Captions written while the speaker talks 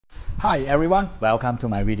Hi everyone, welcome to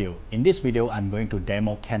my video. In this video, I'm going to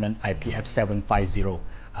demo Canon IPF750.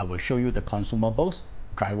 I will show you the consumables,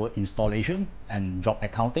 driver installation, and job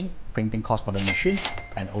accounting, printing cost for the machine,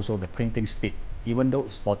 and also the printing speed. Even though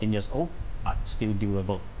it's 14 years old, but still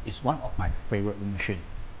durable. It's one of my favorite machines.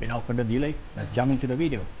 Without further delay, let's jump into the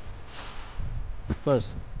video.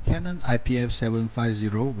 First, Canon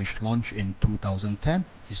IPF750, which launched in 2010,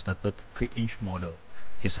 is the 33-inch model.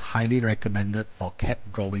 Is highly recommended for cat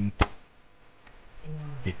drawing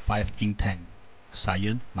with 5 ink tank,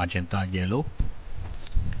 cyan, magenta, yellow,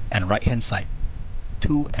 and right hand side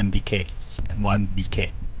 2 MBK and 1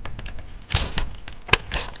 BK.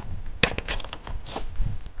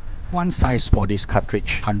 One size for this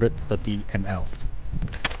cartridge, 130 ml.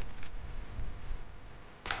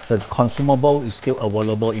 The consumable is still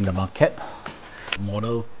available in the market.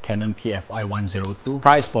 Model Canon PFI102.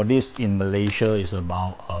 Price for this in Malaysia is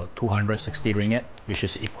about 260 ringgit, which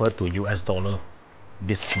is equal to US dollar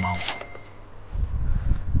this amount.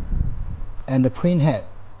 And the print head,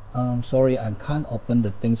 sorry I can't open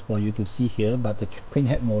the things for you to see here, but the print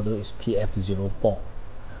head model is PF04,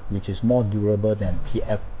 which is more durable than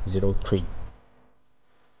PF03.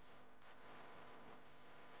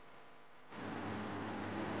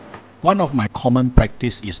 One of my common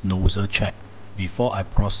practice is nozzle check. Before I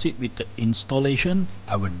proceed with the installation,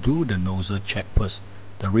 I will do the nozzle check first.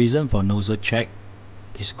 The reason for nozzle check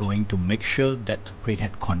is going to make sure that the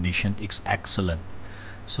printhead condition is excellent.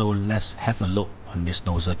 So let's have a look on this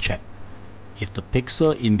nozzle check. If the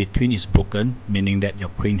pixel in between is broken, meaning that your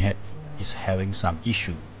printhead is having some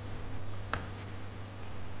issue.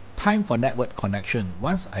 Time for network connection.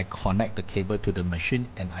 Once I connect the cable to the machine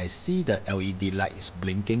and I see the LED light is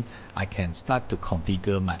blinking, I can start to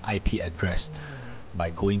configure my IP address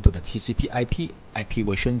by going to the TCP/IP, IP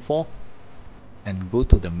version 4, and go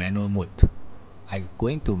to the manual mode. I'm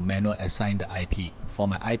going to manual assign the IP. For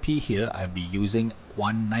my IP here, I'll be using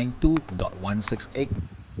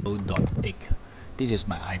 192.168.8. This is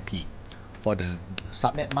my IP. For the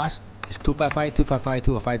subnet mask, it's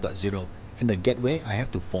 255.255.255.0. And the gateway, I have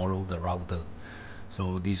to follow the router.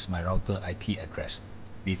 So this is my router IP address.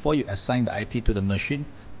 Before you assign the IP to the machine,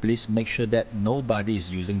 please make sure that nobody is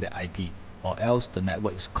using the IP, or else the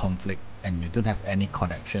network is conflict and you don't have any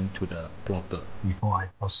connection to the plotter. Before I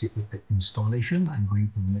proceed with the installation, I'm going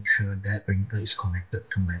to make sure that printer is connected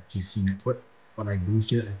to my PC network. What I do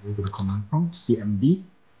here, I go to the command prompt, CMD,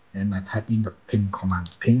 and I type in the ping command.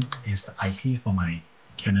 Ping is the IP for my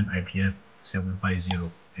Canon IPF750.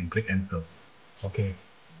 And click enter. Okay,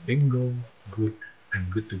 bingo, good. I'm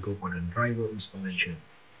good to go for the driver installation.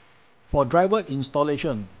 For driver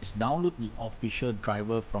installation, is download the official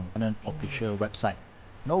driver from Canon official website.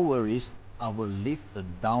 No worries, I will leave the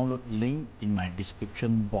download link in my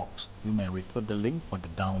description box. You may refer the link for the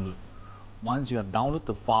download. Once you have downloaded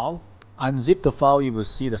the file, unzip the file, you will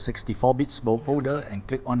see the 64-bit folder and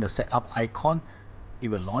click on the setup icon. It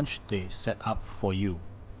will launch the setup for you.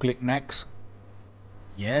 Click next.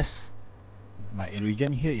 Yes, my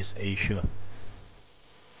region here is Asia.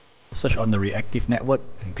 Search on the reactive network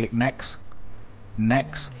and click next.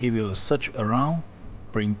 Next, it will search around.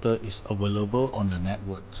 Printer is available on the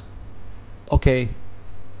network. Okay,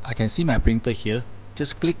 I can see my printer here.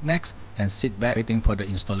 Just click next and sit back waiting for the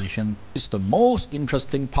installation. This is the most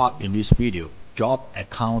interesting part in this video, job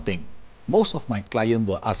accounting. Most of my clients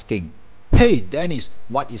were asking, "Hey Dennis,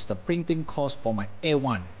 what is the printing cost for my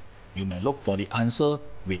A1? You may look for the answer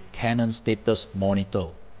with Canon Status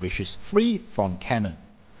Monitor, which is free from Canon.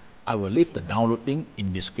 I will leave the download link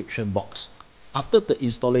in description box. After the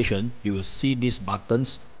installation, you will see these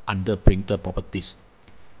buttons under printer properties.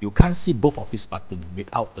 You can't see both of these buttons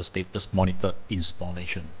without the Status Monitor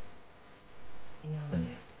installation.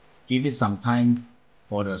 Give it some time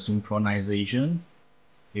for the synchronization.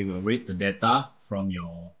 It will read the data from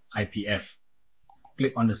your IPF.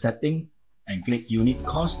 Click on the setting and click unit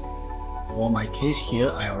cost. For my case here,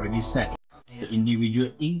 I already set the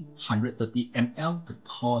individual ink 130 ml. The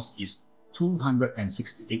cost is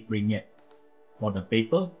 268 ringgit. For the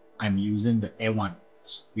paper, I'm using the A1,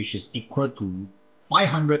 which is equal to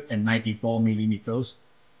 594 millimeters,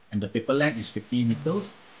 and the paper length is 50 meters.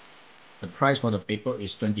 The price for the paper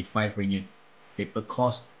is 25 ringgit. Paper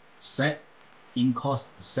cost set, ink cost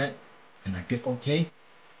set, and I click OK.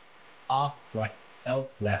 R right, L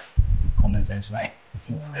left. Common sense, right?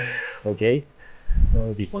 Okay,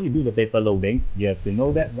 so before you do the paper loading, you have to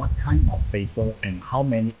know that what kind of paper and how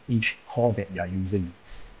many inch core that you are using.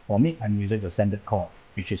 For me, I'm using the standard core,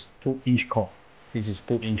 which is 2-inch core. This is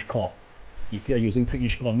 2-inch core. If you are using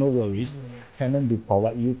 3-inch core, no worries. Canon will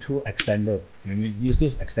provide you 2 extender. You use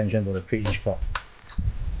this extension for the 3-inch core.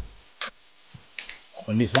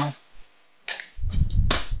 on this one.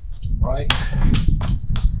 Right.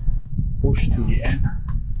 Push to the end.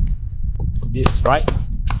 This right.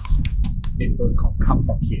 Paper comes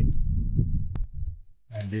from here.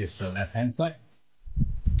 And this is the left hand side.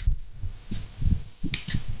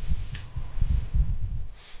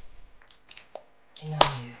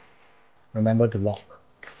 Remember to lock.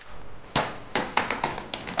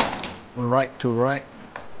 Right to right,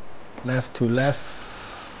 left to left.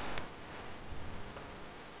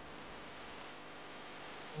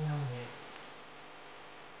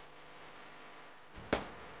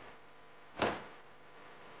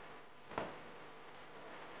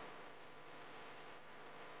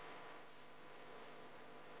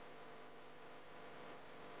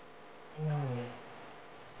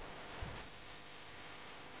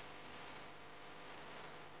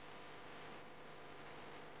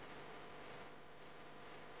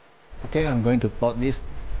 Okay, I'm going to plot this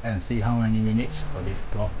and see how many minutes for this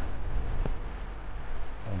plot.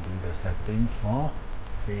 I'll do the settings for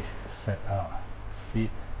fish setup, feed,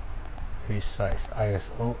 fish size,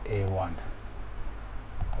 ISO A1.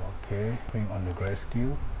 Okay, bring on the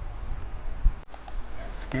grayscale.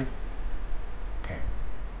 Skip. Okay,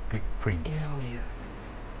 click print.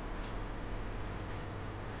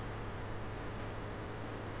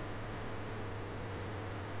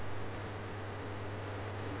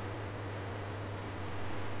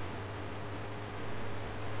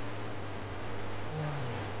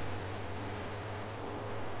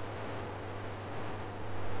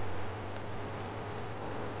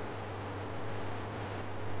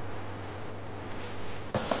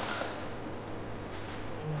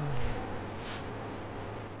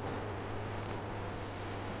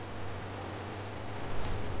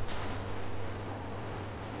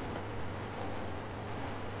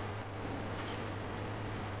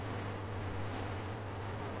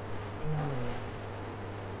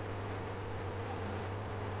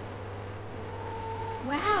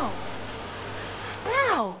 Wow!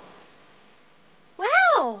 Wow!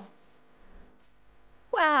 Wow!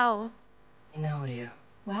 Wow!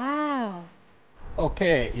 Wow!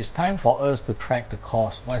 Okay, it's time for us to track the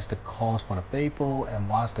cost. What is the cost for the paper and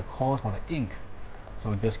what's the cost for the ink?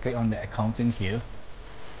 So just click on the accounting here.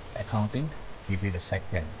 Accounting, give it a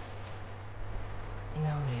second.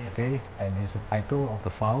 Okay, and here's the title of the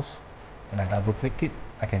files. When I double click it,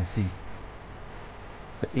 I can see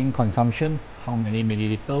the ink consumption, how many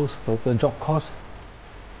milliliters, total job cost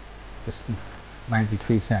is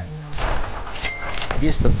 93 cents.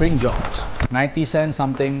 Here's the print jobs, 90 cents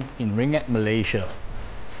something in Ringgit Malaysia.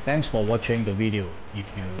 Thanks for watching the video. If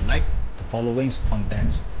you like the following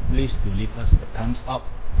contents, please do leave us a thumbs up,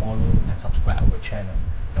 follow and subscribe our channel.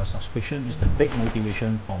 Your subscription is the big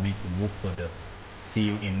motivation for me to move further. See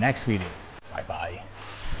you in next video. Bye bye.